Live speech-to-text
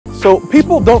So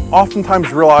people don't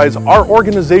oftentimes realize our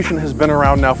organization has been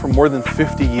around now for more than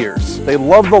 50 years. They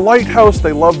love the lighthouse,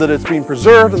 they love that it's being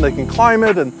preserved and they can climb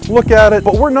it and look at it,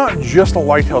 but we're not just a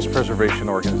lighthouse preservation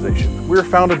organization. We were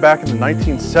founded back in the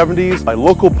 1970s by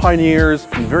local pioneers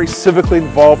and very civically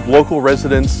involved local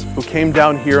residents who came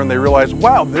down here and they realized,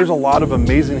 wow, there's a lot of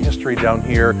amazing history down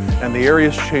here and the area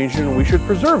is changing and we should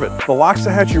preserve it. The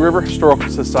Loxahatchee River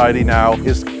Historical Society now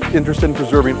is interested in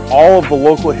preserving all of the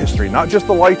local history, not just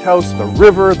the lighthouse, the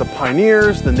river, the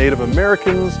pioneers, the Native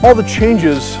Americans, all the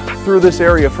changes through this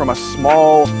area from a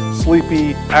small,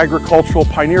 sleepy agricultural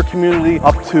pioneer community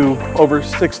up to over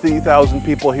 60,000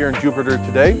 people here in Jupiter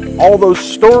today. All those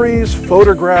stories,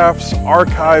 photographs,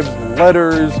 archives,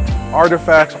 letters,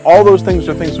 artifacts, all those things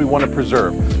are things we want to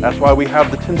preserve. That's why we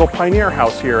have the Tyndall Pioneer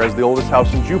House here as the oldest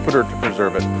house in Jupiter to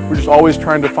preserve it. We're just always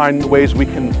trying to find ways we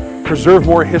can preserve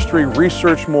more history,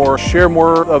 research more, share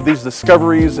more of these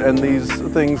discoveries and these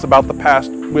things about the past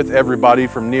with everybody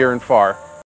from near and far.